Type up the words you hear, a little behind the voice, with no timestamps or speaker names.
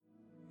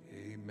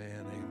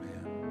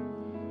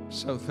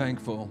So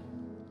thankful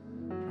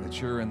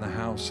that you're in the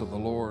house of the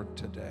Lord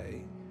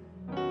today.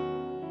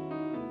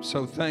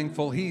 So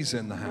thankful He's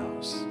in the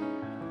house.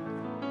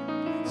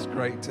 It's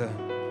great to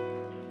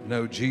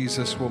know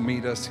Jesus will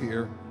meet us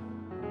here.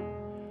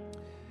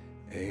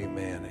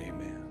 Amen,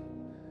 amen.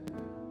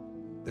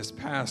 This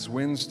past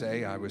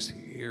Wednesday, I was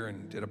here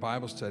and did a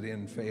Bible study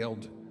and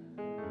failed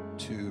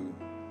to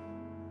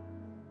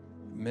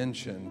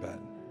mention, but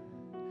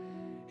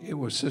it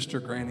was Sister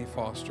Granny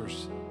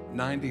Foster's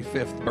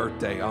 95th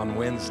birthday on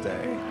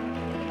Wednesday.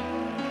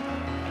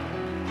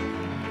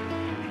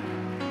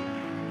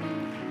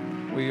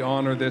 We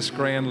honor this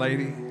grand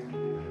lady.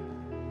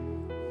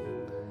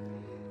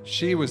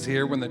 She was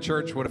here when the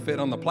church would have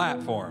fit on the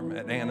platform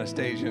at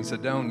Anastasia and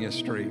Sedonia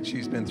Street.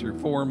 She's been through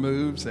 4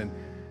 moves, and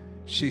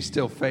she's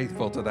still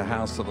faithful to the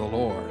house of the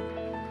Lord.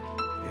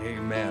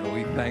 Amen.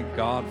 We thank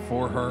God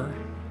for her.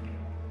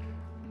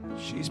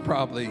 She's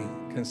probably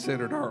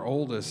considered our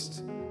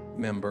oldest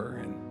member,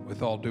 and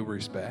with all due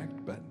respect,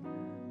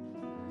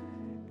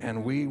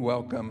 and we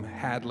welcome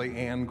Hadley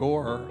Ann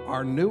Gore,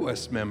 our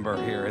newest member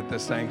here at the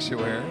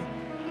sanctuary.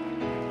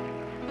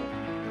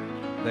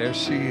 There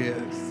she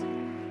is.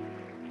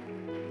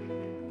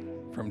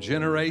 From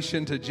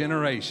generation to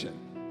generation.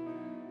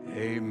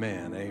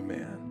 Amen,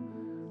 amen.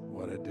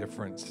 What a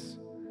difference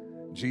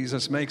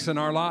Jesus makes in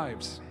our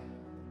lives.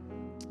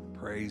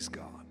 Praise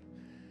God.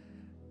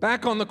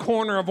 Back on the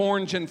corner of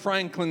Orange and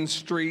Franklin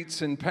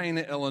Streets in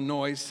Pana,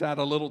 Illinois, sat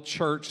a little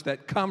church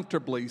that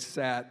comfortably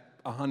sat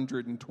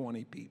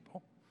 120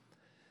 people.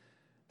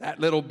 That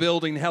little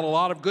building held a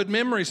lot of good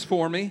memories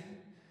for me.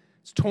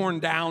 It's torn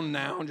down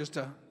now, just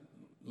a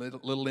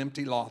little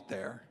empty lot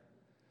there.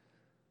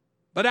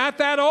 But at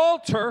that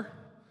altar,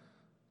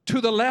 to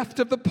the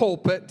left of the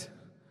pulpit,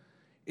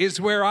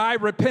 is where I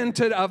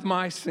repented of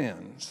my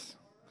sins.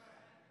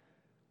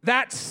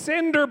 That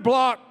cinder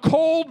block,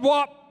 cold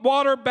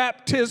water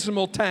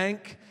baptismal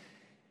tank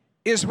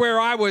is where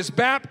I was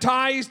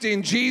baptized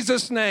in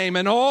Jesus' name,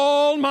 and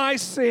all my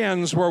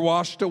sins were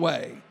washed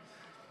away.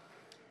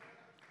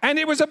 And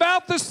it was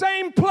about the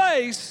same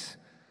place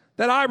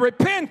that I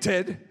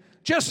repented,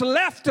 just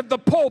left of the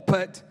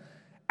pulpit.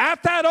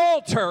 At that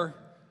altar,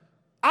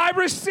 I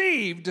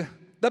received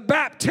the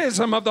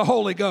baptism of the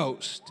Holy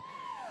Ghost.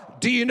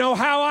 Do you know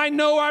how I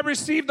know I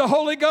received the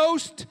Holy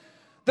Ghost?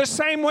 The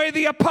same way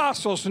the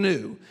apostles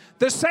knew.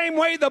 The same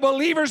way the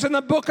believers in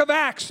the book of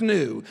Acts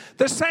knew.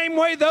 The same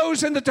way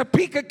those in the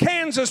Topeka,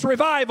 Kansas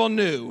revival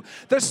knew.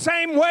 The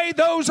same way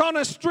those on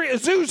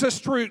Azusa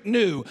Street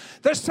knew.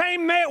 The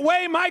same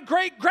way my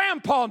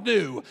great-grandpa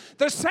knew.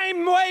 The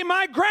same way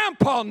my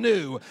grandpa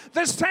knew.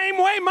 The same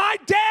way my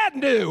dad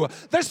knew.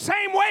 The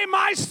same way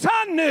my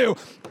son knew.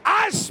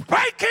 I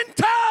spake in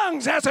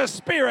tongues as a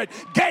spirit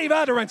gave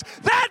utterance.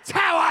 That's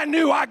how I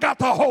knew I got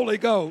the Holy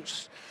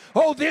Ghost.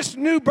 Oh, this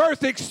new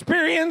birth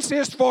experience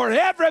is for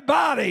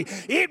everybody.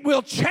 It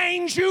will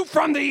change you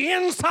from the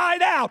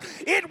inside out.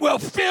 It will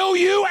fill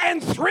you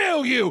and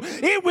thrill you.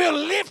 It will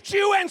lift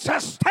you and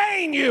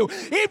sustain you.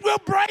 It will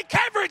break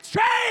every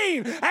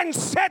chain and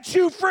set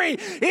you free.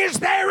 Is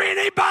there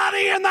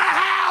anybody in the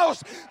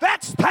house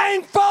that's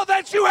thankful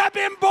that you have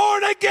been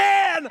born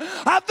again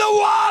of the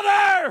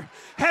water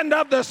and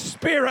of the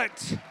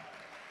Spirit?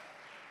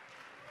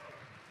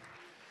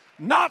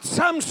 Not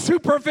some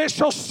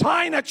superficial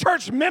sign a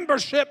church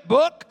membership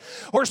book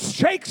or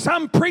shake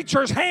some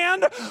preacher's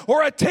hand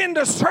or attend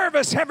a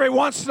service every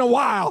once in a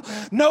while.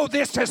 No,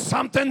 this is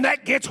something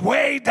that gets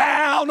way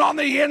down on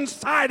the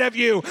inside of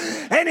you,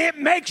 and it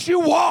makes you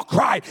walk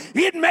right.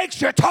 It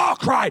makes you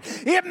talk right.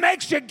 It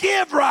makes you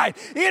give right.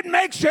 It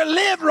makes you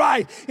live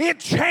right. It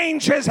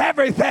changes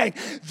everything.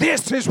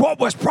 This is what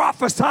was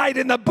prophesied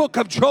in the book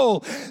of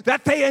Joel,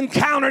 that they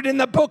encountered in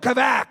the book of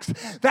Acts,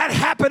 that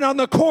happened on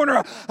the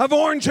corner of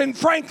Orange and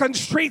Franklin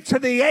Streets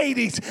in the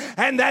 80s,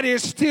 and that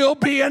is still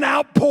being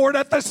outpoured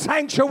at the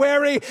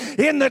sanctuary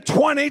in the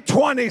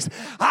 2020s.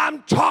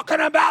 I'm talking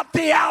about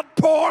the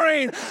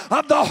outpouring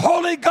of the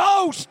Holy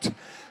Ghost.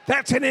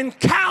 That's an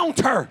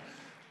encounter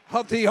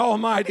of the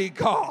Almighty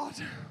God.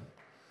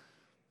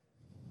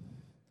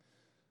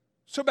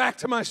 So back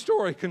to my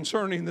story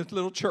concerning this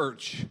little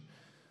church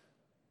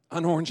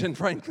on Orange and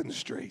Franklin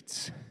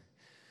Streets.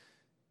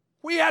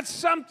 We had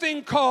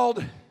something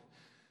called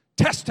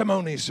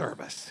testimony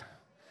service.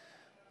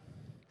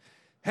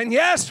 And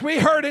yes, we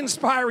heard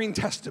inspiring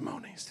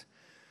testimonies.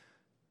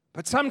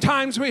 But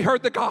sometimes we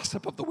heard the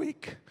gossip of the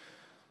week.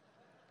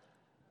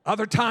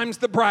 Other times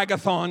the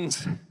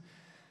bragathons.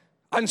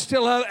 And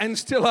still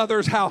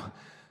others how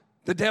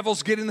the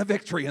devil's getting the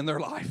victory in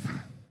their life.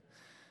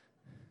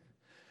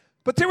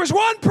 But there was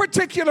one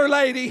particular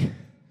lady.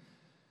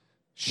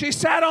 She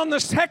sat on the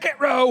second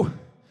row,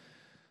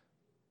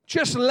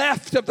 just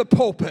left of the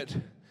pulpit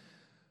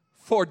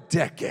for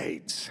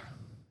decades.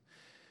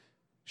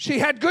 She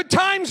had good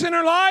times in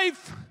her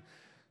life.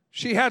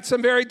 She had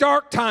some very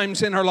dark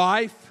times in her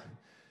life.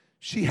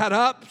 She had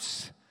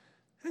ups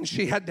and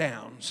she had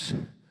downs.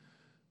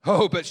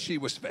 Oh, but she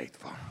was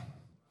faithful.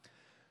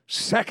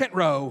 Second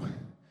row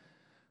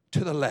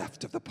to the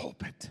left of the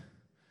pulpit.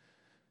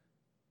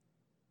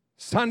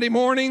 Sunday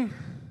morning,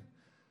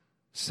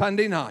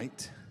 Sunday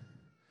night,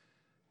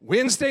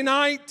 Wednesday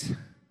night,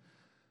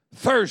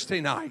 Thursday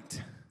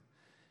night.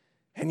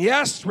 And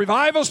yes,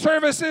 revival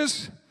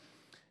services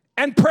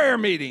and prayer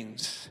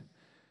meetings.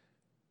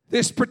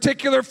 This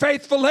particular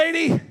faithful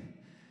lady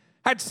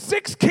had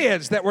 6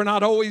 kids that were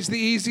not always the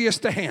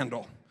easiest to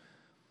handle.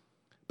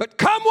 But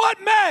come what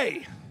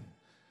may,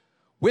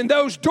 when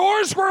those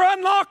doors were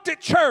unlocked at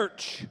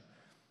church,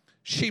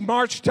 she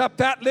marched up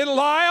that little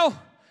aisle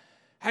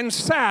and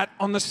sat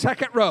on the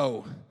second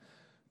row,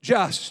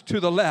 just to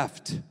the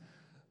left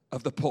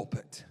of the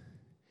pulpit.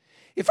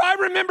 If I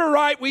remember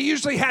right, we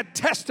usually had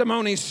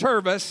testimony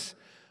service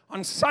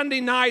on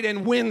Sunday night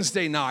and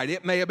Wednesday night.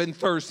 It may have been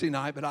Thursday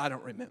night, but I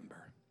don't remember.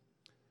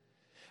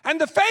 And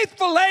the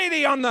faithful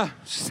lady on the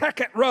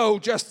second row,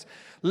 just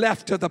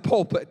left of the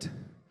pulpit,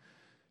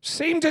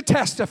 seemed to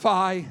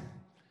testify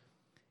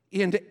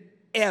in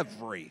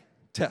every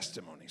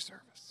testimony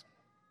service.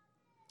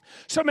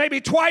 So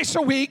maybe twice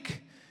a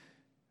week,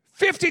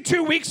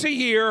 52 weeks a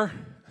year,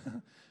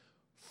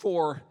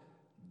 for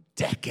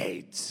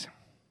decades.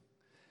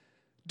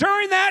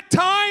 During that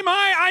time,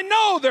 I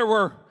know there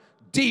were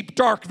deep,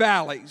 dark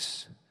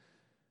valleys.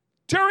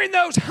 During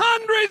those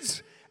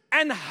hundreds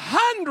and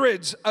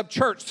hundreds of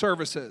church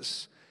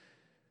services,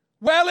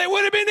 well, it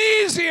would have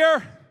been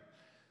easier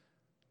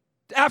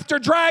after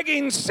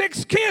dragging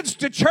 6 kids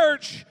to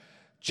church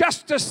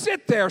just to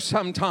sit there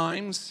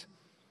sometimes.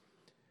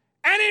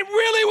 And it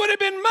really would have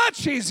been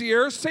much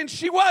easier, since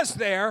she was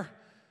there,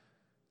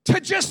 to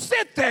just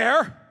sit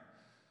there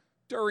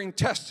during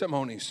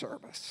testimony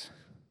service.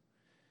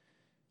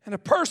 And a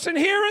person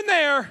here and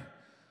there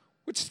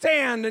would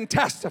stand and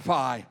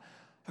testify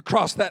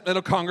across that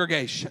little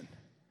congregation.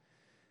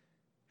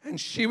 And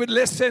she would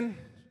listen,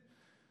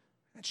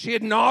 and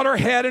she'd nod her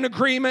head in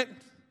agreement.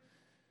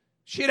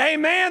 She'd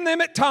amen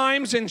them at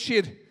times, and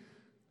she'd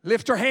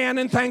lift her hand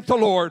and thank the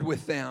Lord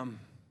with them.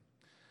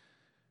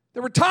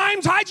 There were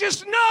times I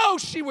just know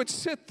she would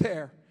sit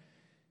there.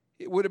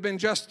 It would have been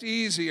just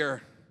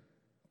easier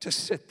to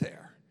sit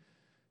there.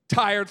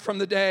 Tired from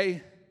the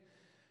day,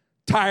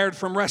 tired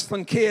from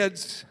wrestling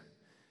kids.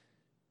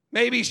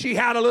 Maybe she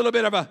had a little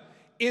bit of a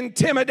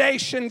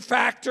intimidation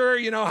factor.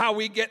 You know how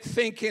we get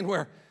thinking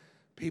where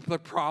people are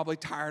probably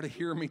tired of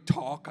hearing me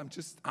talk.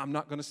 I'm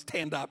not going to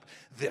stand up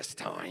this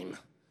time.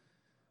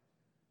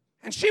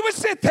 And she would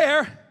sit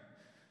there.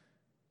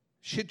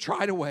 She'd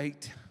try to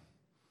wait.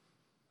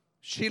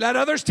 She let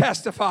others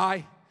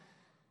testify.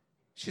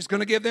 She's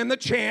going to give them the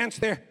chance.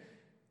 There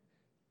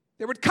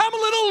would come a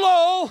little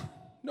lull.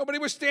 Nobody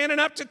was standing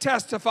up to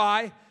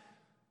testify.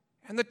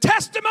 And the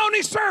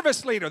testimony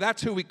service leader,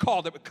 that's who we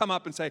called it, would come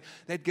up and say,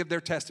 they'd give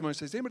their testimony and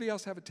say, does anybody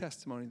else have a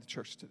testimony in the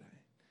church today?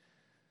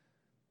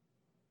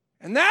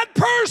 And that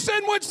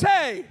person would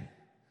say,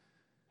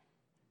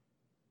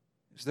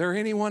 is there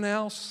anyone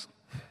else?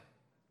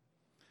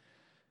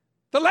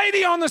 The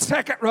lady on the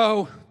second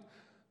row,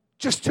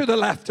 just to the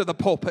left of the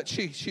pulpit,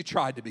 she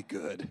tried to be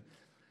good.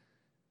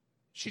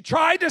 She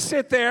tried to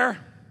sit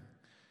there.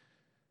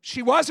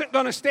 She wasn't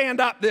going to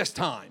stand up this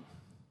time.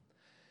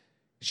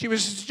 She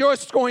was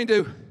just going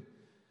to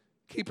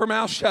keep her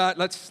mouth shut.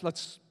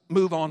 Let's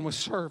move on with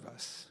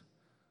service.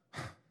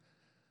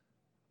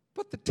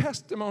 But the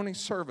testimony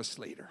service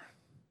leader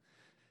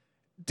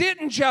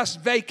didn't just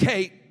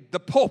vacate the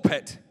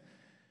pulpit.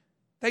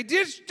 They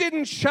just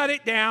didn't shut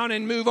it down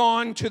and move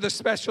on to the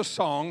special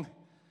song.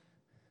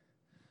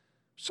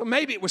 So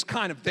maybe it was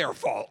kind of their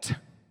fault,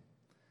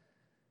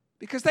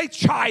 because they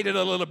chided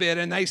a little bit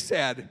and they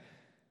said,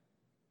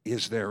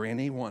 is there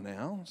anyone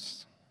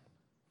else?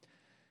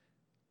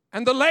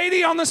 And the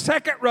lady on the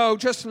second row,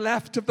 just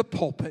left of the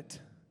pulpit,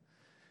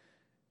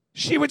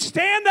 she would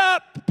stand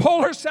up,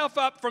 pull herself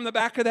up from the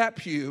back of that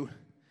pew,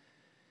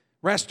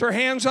 rest her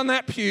hands on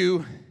that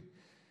pew,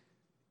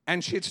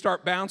 and she'd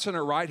start bouncing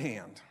her right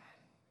hand.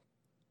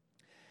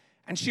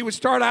 And she would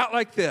start out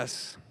like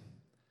this.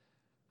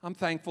 I'm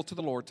thankful to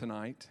the Lord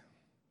tonight.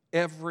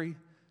 Every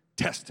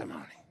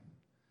testimony.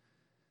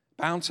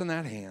 Bouncing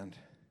that hand.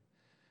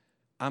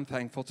 I'm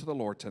thankful to the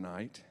Lord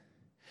tonight.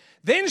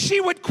 Then she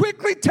would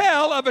quickly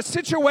tell of a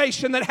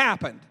situation that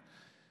happened.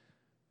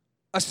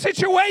 A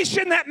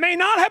situation that may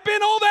not have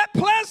been all that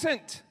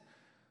pleasant,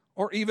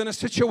 or even a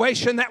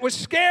situation that was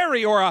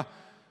scary, or a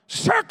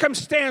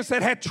circumstance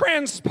that had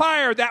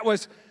transpired that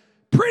was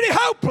pretty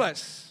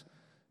hopeless.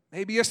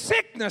 Maybe a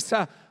sickness,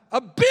 a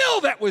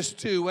bill that was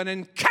due, an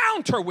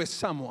encounter with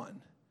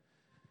someone.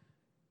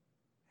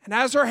 And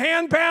as her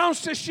hand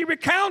bounced, as she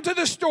recounted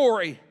the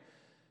story,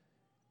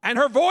 and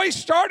her voice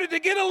started to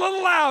get a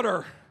little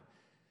louder,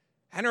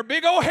 and her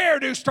big old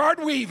hairdo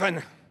started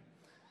weaving,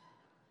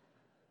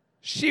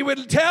 she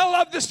would tell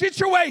of the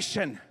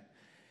situation.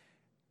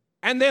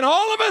 And then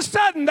all of a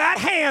sudden, that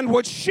hand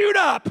would shoot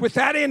up with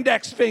that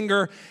index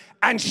finger,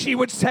 and she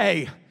would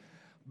say,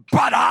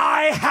 but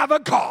I have a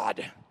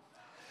God.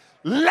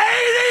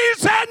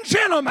 Ladies and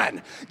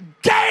gentlemen,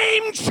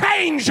 game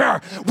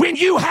changer when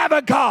you have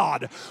a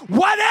God.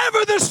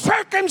 Whatever the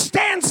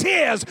circumstance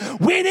is,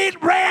 when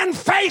it ran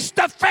face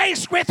to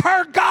face with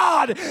her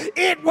God,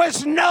 it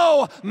was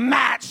no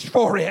match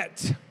for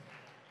it.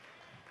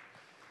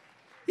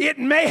 It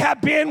may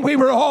have been we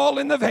were all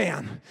in the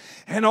van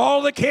and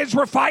all the kids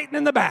were fighting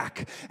in the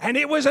back and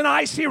it was an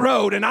icy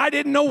road and I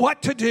didn't know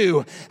what to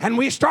do, and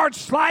we started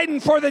sliding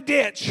for the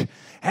ditch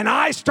and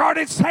I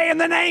started saying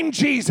the name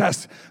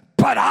Jesus.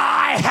 But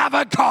I have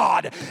a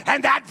God,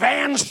 and that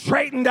van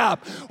straightened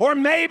up. Or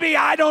maybe,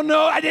 I don't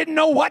know, I didn't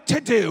know what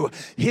to do.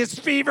 His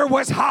fever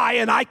was high,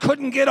 and I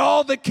couldn't get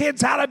all the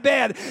kids out of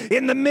bed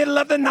in the middle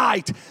of the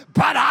night.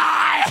 But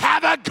I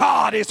have a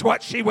God, is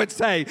what she would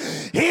say.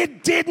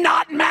 It did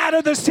not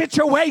matter the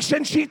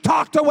situation she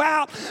talked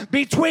about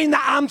between the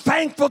I'm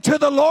thankful to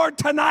the Lord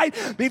tonight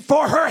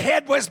before her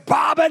head was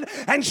bobbing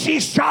and she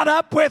shot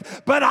up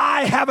with, but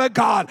I have a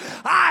God.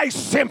 I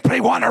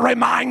simply want to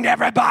remind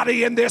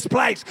everybody in this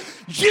place,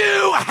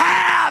 you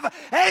have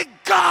a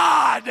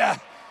God.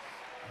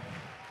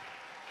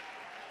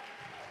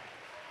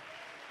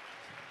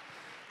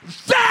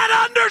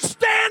 That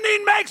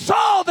understanding makes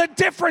all the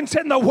difference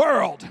in the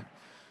world.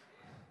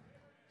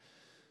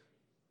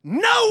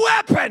 No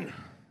weapon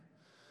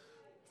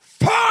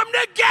formed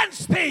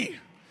against thee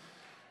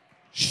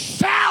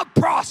shall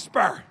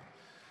prosper.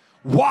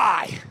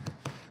 Why?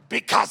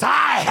 Because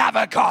I have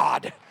a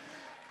God.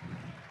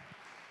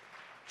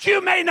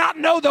 You may not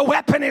know the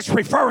weapon it's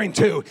referring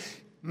to.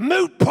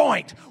 Moot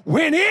point.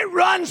 When it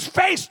runs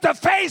face to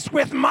face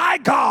with my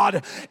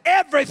God,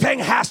 everything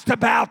has to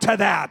bow to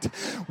that.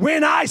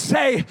 When I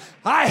say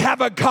I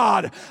have a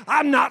God,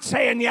 I'm not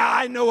saying, yeah,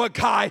 I know a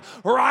guy,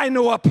 or I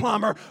know a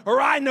plumber, or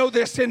I know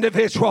this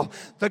individual.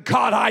 The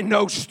God I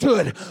know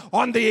stood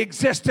on the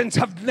existence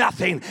of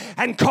nothing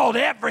and called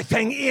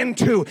everything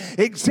into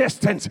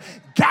existence.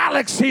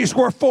 Galaxies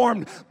were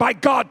formed by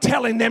God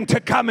telling them to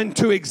come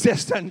into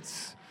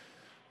existence.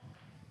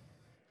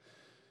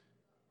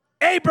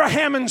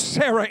 Abraham and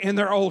Sarah in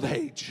their old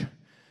age,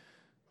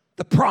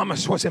 the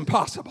promise was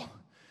impossible.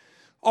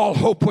 All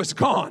hope was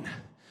gone.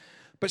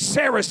 But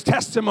Sarah's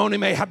testimony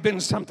may have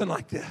been something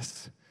like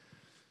this.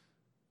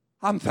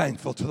 I'm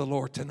thankful to the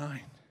Lord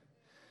tonight.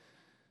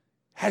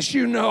 As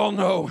you all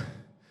know,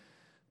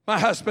 my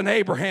husband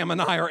Abraham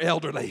and I are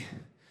elderly.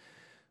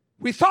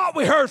 We thought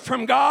we heard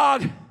from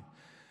God.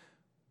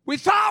 We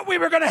thought we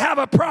were going to have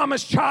a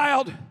promised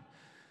child,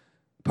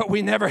 but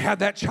we never had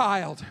that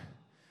child.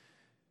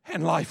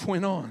 And life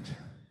went on.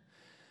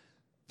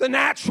 The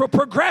natural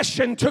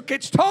progression took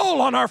its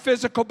toll on our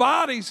physical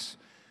bodies.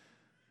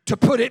 To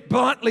put it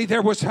bluntly,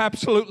 there was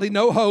absolutely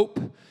no hope,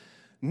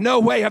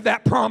 no way of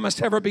that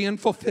promise ever being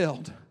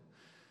fulfilled.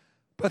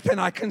 But then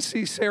I can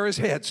see Sarah's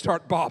head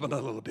start bobbing a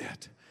little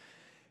bit.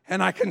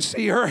 And I can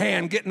see her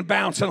hand getting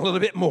bouncing a little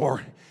bit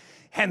more.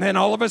 And then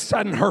all of a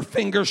sudden her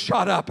fingers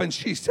shot up and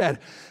she said,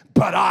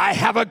 but I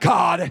have a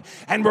God,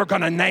 and we're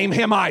going to name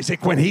him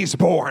Isaac when he's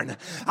born.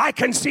 I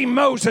can see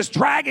Moses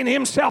dragging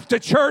himself to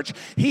church.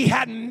 He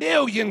had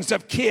millions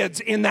of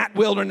kids in that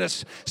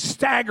wilderness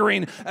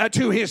staggering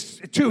to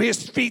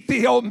his feet.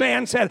 The old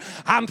man said,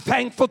 I'm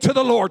thankful to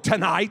the Lord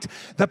tonight.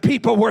 The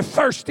people were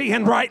thirsty,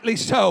 and rightly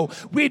so.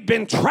 We'd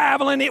been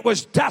traveling. It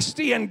was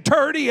dusty and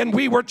dirty, and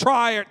we were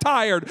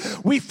tired.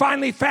 We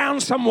finally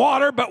found some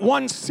water, but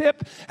one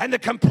sip, and the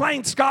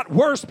complaints got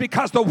worse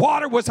because the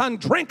water was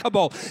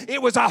undrinkable.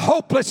 It was a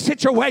hopeless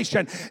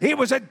situation. It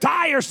was a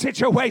dire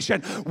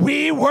situation.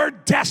 We were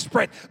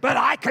desperate, but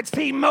I could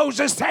see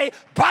Moses say,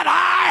 but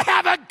I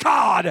have a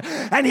God.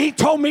 And he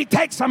told me,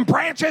 take some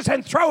branches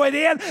and throw it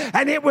in,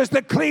 and it was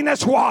the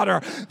cleanest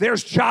water.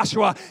 There's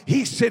Joshua.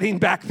 He's sitting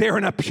back there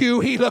in a pew.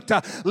 He looked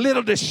a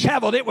little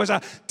disheveled. It was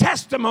a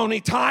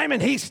testimony time,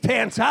 and he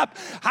stands up.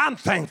 I'm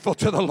thankful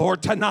to the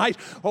Lord tonight.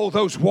 Oh,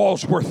 those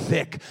walls were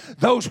thick.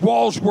 Those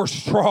walls were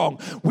strong.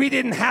 We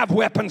didn't have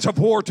weapons of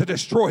war to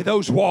destroy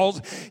those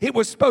walls. It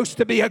was supposed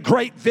to be a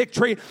great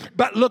victory,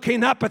 but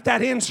looking up at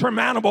that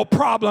insurmountable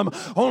problem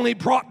only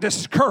brought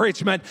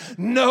discouragement.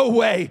 No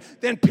way.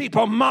 Then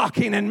people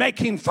mocking and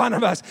making fun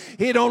of us.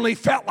 It only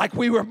felt like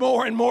we were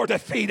more and more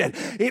defeated.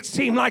 It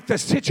seemed like the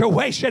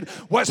situation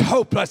was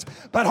hopeless.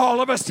 But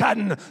all of a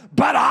sudden,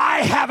 but I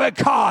have a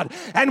God.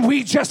 And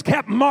we just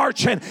kept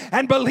marching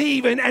and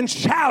believing and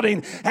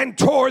shouting and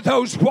tore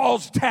those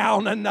walls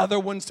down.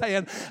 Another one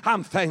saying,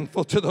 I'm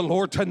thankful to the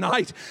Lord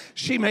tonight.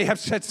 She may have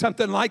said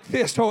something like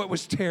this. Oh, it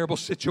was terrible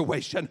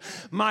situation.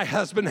 My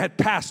husband had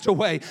passed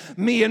away.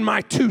 Me and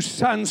my two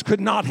sons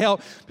could not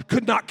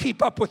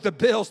keep up with the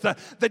bills.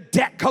 The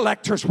debt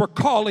collectors were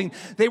calling.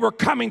 They were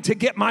coming to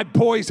get my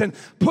boys and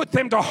put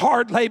them to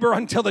hard labor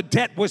until the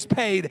debt was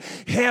paid.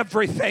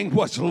 Everything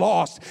was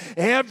lost.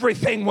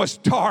 Everything was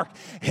dark.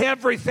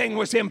 Everything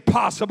was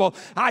impossible.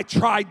 I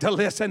tried to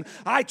listen.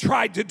 I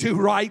tried to do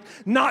right.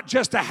 Not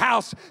just a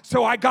house.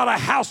 So I got a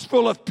house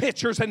full of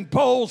pitchers and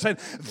bowls and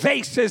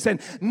vases, and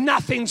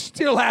nothing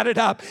still added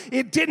up.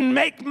 It didn't make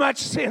make much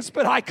sense,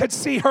 but I could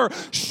see her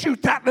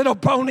shoot that little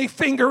bony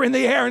finger in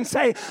the air and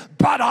say,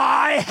 but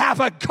I have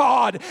a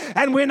God.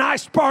 And when I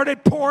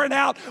started pouring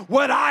out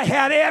what I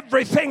had,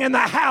 everything in the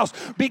house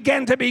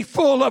began to be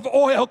full of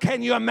oil.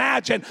 Can you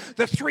imagine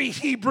the 3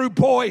 Hebrew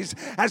boys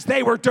as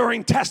they were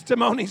during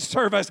testimony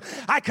service?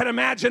 I could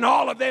imagine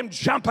all of them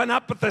jumping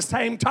up at the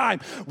same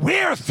time.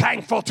 We're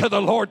thankful to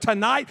the Lord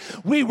tonight.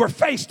 We were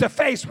face to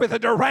face with a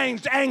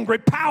deranged, angry,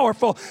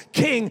 powerful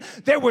king.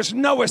 There was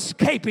no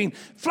escaping.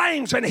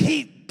 Flames and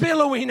heat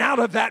billowing out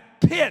of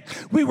that pit.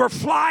 We were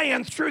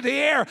flying through the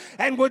air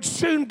and would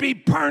soon be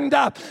burned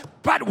up.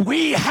 But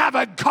we have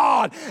a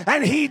God,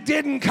 and he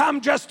didn't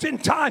come just in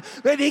time,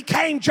 but he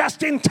came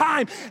just in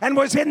time and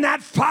was in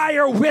that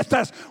fire with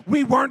us.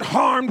 We weren't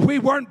harmed. We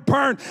weren't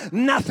burned.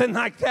 Nothing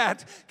like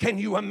that. Can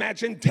you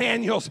imagine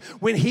Daniel's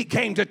when he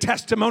came to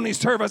testimony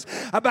service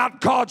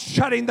about God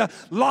shutting the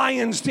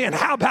lion's den?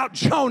 How about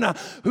Jonah,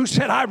 who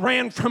said, I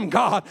ran from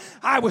God.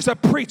 I was a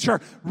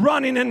preacher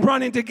running and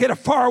running to get as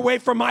far away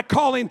from my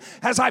calling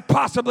as I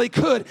possibly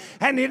could,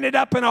 and ended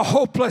up in a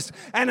hopeless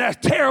and a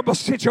terrible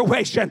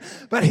situation.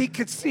 But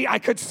I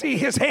could see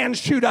his hand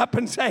shoot up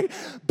and say,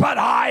 but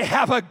I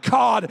have a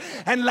God.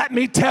 And let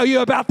me tell you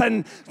about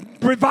the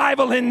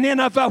revival in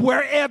Nineveh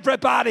where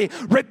everybody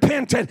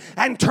repented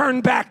and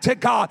turned back to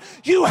God.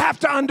 You have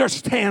to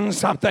understand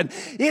something.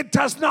 It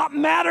does not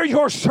matter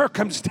your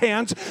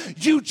circumstance.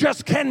 You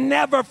just can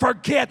never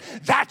forget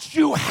that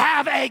you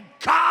have a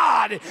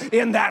God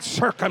in that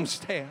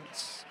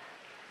circumstance.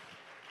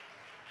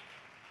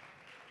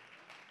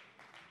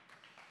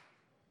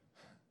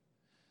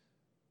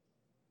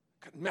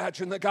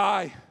 Imagine the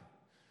guy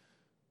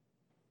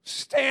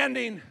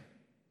standing,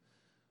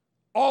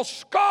 all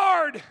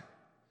scarred,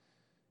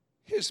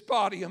 his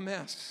body a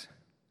mess.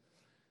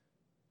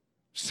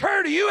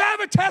 Sir, do you have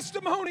a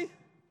testimony?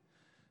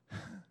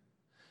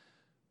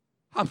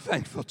 I'm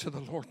thankful to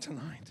the Lord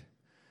tonight.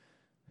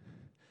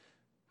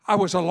 I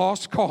was a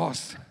lost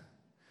cause.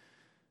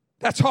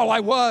 That's all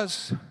I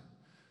was.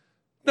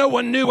 No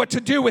one knew what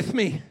to do with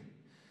me.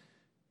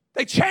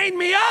 They chained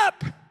me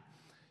up.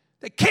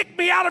 They kicked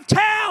me out of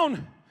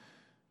town.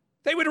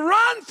 They would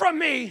run from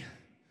me.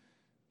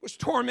 Was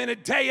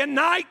tormented day and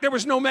night. There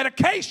was no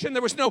medication.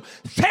 There was no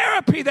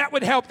therapy that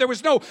would help. There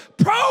was no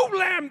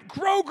program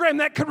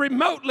that could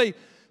remotely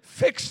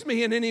fix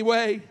me in any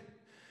way.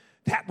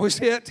 That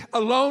was it.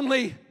 A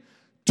lonely,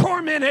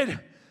 tormented,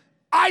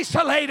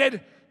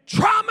 isolated,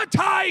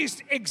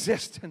 traumatized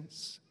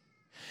existence.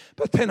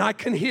 But then I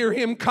can hear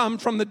him come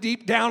from the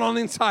deep down on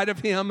the inside of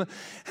him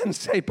and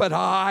say, but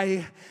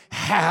I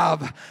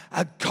have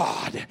a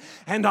God.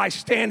 And I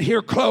stand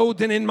here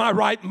clothed and in my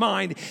right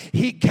mind.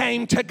 He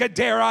came to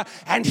Gadara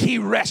and he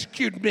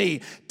rescued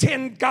me.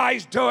 10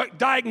 guys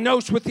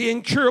diagnosed with the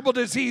incurable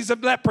disease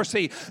of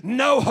leprosy.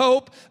 No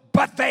hope.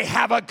 But they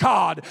have a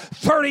God.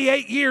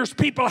 38 years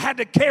people had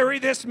to carry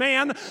this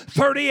man.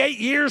 38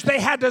 years they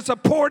had to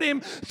support him.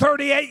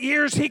 38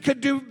 years he could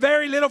do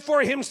very little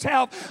for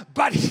himself.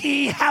 But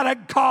he had a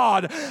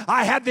God.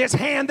 I had this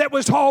hand that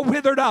was all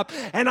withered up.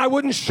 And I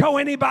wouldn't show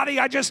anybody.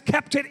 I just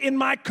kept it in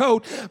my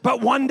coat.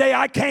 But one day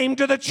I came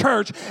to the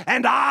church.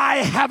 And I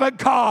have a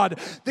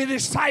God. The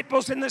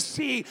disciples in the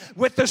sea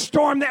with the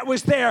storm that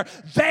was there.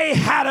 They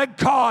had a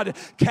God.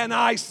 Can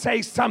I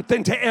say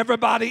something to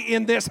everybody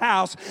in this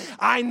house?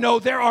 I know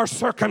there are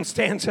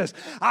circumstances.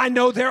 I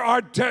know there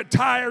are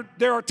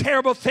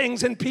terrible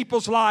things in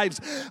people's lives.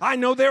 I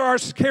know there are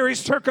scary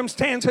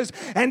circumstances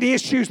and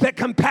issues that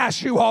can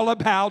pass you all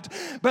about.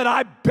 But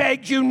I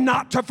beg you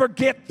not to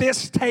forget this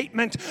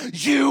statement.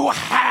 You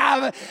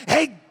have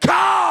a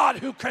God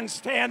who can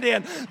stand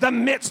in the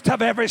midst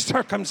of every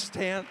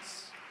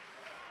circumstance.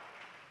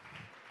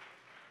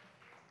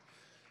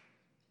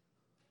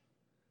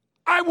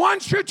 I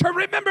want you to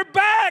remember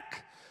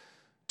back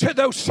to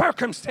those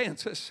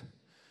circumstances.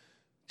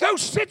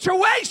 Those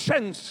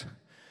situations,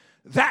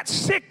 that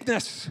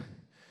sickness,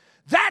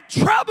 that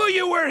trouble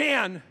you were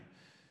in.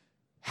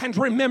 And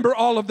remember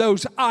all of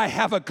those I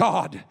have a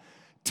God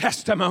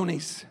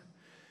testimonies.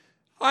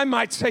 I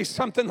might say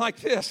something like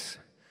this.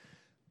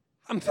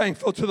 I'm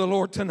thankful to the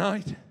Lord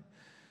tonight.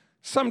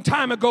 Some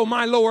time ago,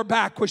 my lower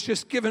back was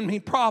just giving me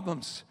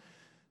problems.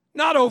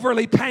 Not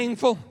overly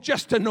painful,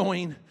 just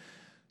annoying.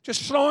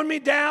 Just slowing me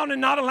down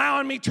and not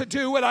allowing me to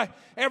do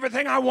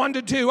everything I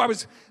wanted to do. I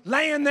was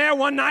laying there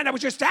one night. I was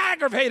just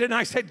aggravated. And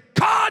I said,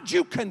 God,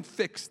 you can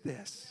fix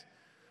this.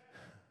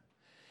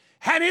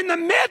 And in the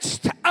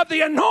midst of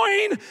the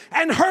annoying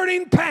and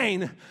hurting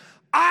pain,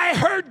 I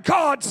heard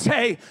God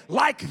say,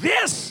 like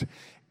this,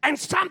 and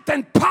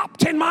something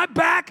popped in my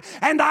back,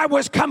 and I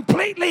was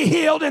completely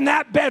healed in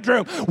that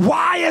bedroom.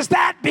 Why is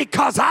that?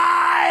 Because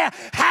I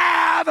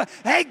have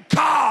a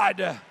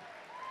God.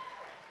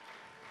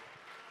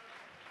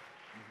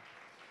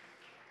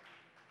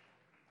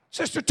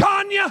 Sister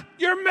Tanya,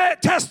 your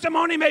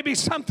testimony may be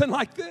something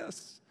like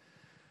this.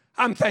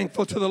 I'm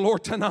thankful to the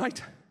Lord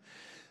tonight.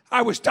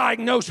 I was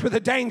diagnosed with a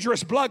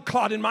dangerous blood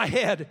clot in my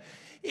head.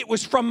 It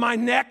was from my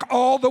neck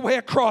all the way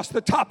across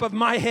the top of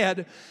my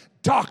head.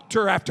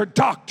 doctor after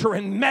doctor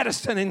and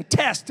medicine and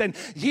test and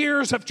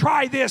years of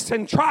try this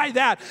and try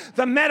that.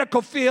 The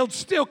medical field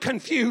still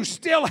confused,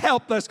 still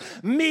helpless,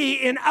 me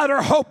in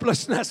utter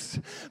hopelessness.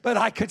 But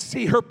I could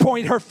see her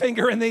point her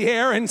finger in the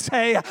air and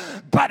say,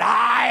 but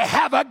I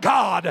have a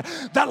God.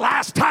 The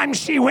last time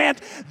she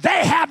went,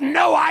 they have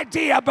no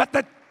idea, but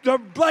the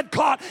blood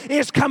clot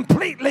is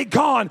completely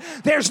gone.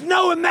 There's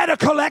no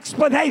medical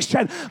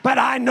explanation, but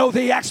I know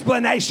the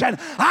explanation.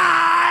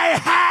 I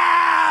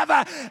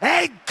have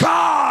a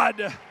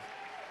God.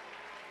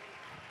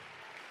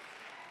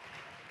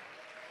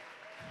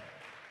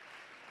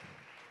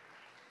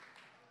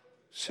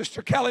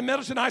 Sister Kelly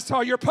Middleton, I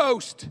saw your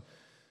post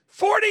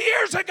 40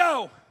 years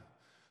ago,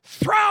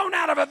 thrown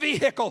out of a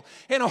vehicle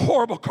in a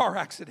horrible car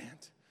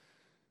accident.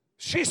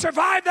 She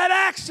survived that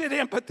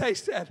accident, but they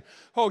said,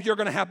 oh, you're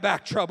going to have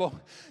back trouble.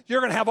 You're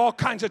going to have all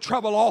kinds of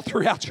trouble all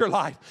throughout your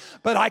life.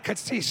 But I could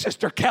see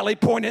Sister Kelly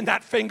pointing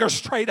that finger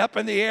straight up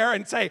in the air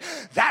and say,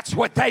 that's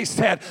what they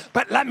said.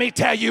 But let me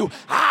tell you,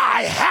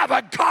 I have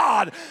a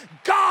God.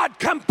 God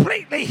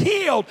completely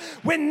healed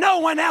when no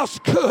one else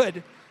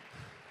could.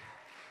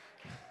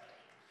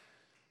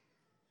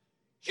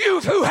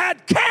 You who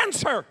had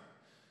cancer,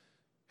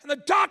 and the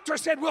doctor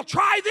said, we'll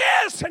try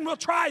this and we'll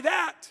try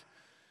that.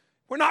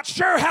 We're not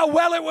sure how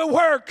well it will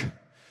work,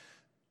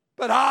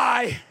 but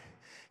I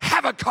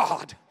have a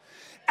God.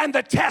 And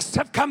the tests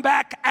have come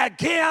back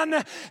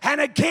again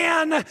and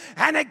again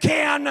and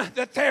again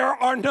that there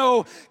are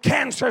no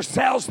cancer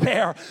cells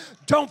there.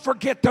 Don't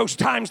forget those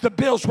times the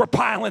bills were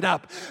piling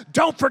up.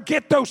 Don't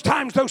forget those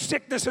times those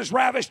sicknesses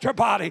ravished your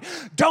body.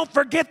 Don't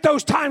forget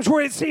those times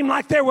where it seemed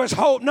like there was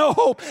hope, no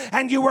hope,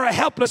 and you were a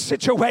helpless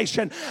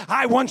situation.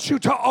 I want you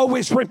to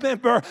always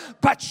remember,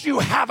 but you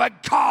have a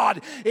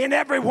God in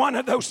every one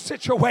of those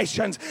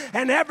situations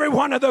and every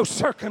one of those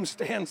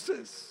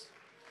circumstances.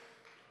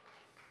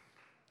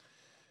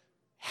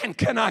 And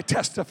can I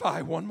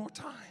testify one more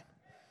time?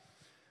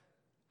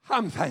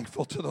 I'm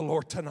thankful to the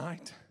Lord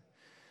tonight.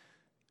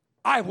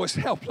 I was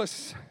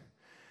helpless.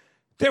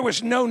 There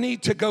was no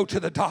need to go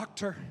to the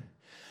doctor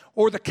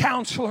or the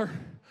counselor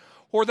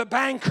or the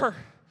banker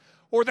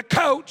or the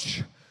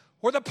coach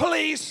or the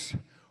police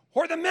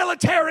or the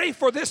military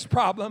for this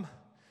problem.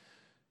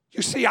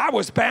 You see, I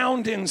was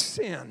bound in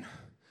sin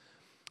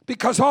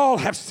because all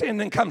have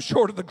sinned and come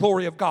short of the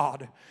glory of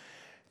God.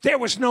 There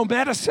was no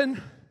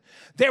medicine.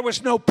 There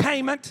was no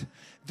payment.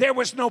 There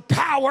was no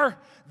power.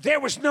 There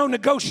was no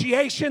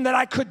negotiation that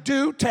I could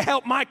do to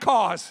help my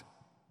cause.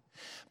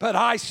 But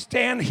I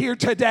stand here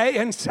today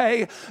and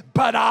say,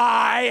 but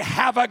I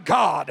have a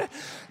God.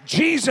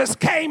 Jesus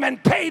came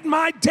and paid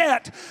my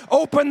debt,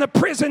 opened the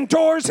prison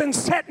doors and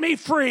set me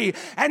free.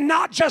 And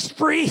not just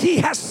free, he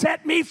has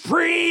set me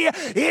free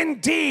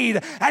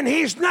indeed. And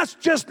he's not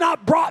just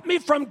not brought me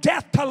from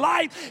death to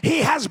life, he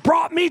has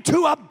brought me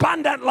to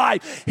abundant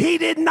life. He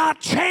did not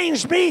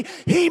change me,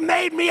 he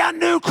made me a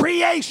new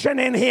creation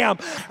in him.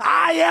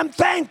 I am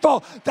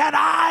thankful that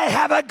I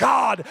have a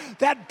God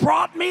that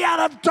brought me out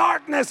of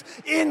darkness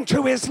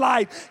into his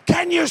light.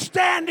 Can you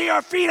stand to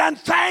your feet and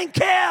thank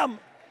him?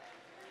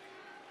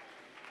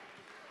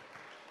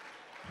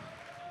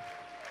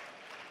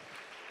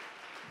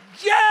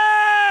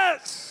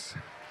 Yes!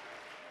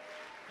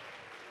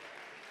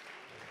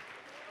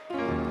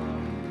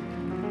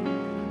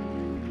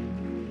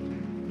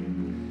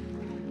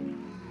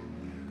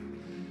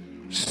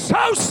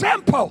 So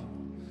simple,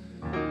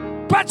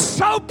 but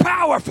so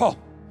powerful.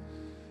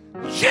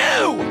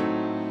 You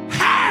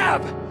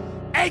have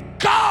a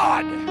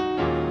God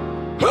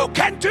who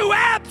can do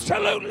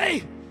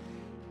absolutely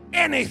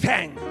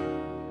anything.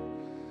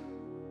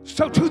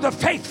 So to the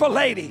faithful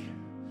lady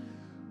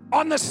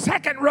on the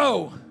second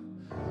row,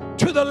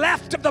 to the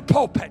left of the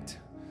pulpit,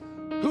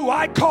 who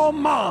I call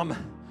Mom,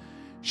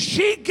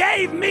 she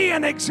gave me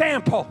an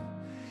example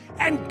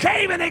and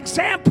gave an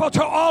example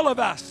to all of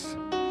us.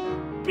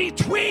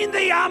 Between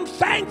the I'm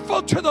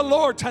thankful to the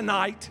Lord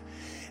tonight,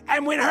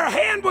 and when her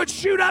hand would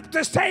shoot up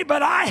to say,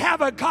 but I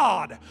have a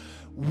God,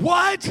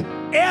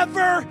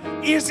 whatever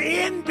is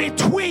in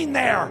between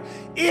there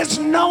is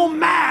no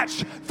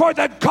match for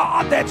the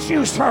God that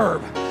you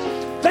serve.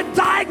 The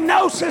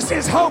diagnosis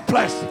is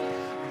hopeless,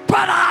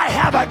 but I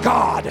have a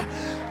God.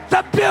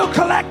 The bill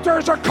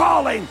collectors are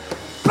calling,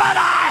 but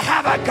I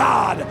have a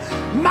God.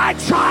 My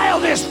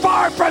child is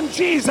far from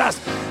Jesus,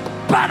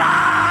 but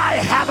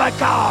I have a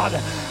God.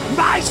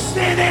 My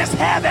sin is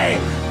heavy,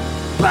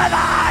 but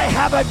I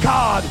have a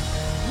God.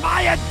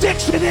 My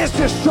addiction is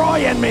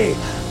destroying me,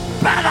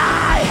 but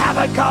I have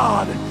a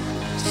God.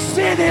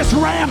 Sin is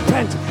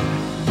rampant,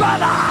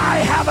 but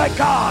I have a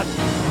God.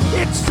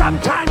 It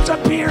sometimes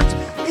appears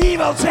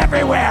evil's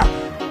everywhere,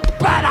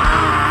 but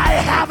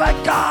I have a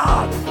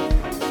God.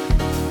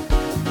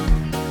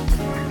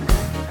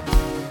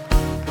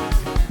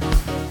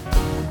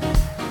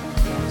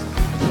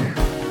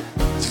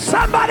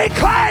 Somebody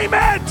claim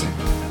it.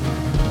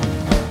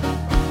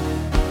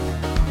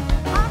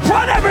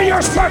 Whatever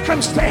your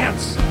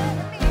circumstance,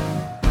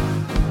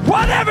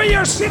 whatever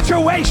your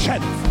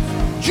situation,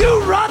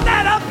 you run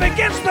that up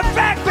against the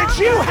fact that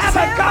you have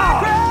a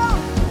God.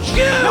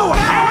 You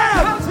have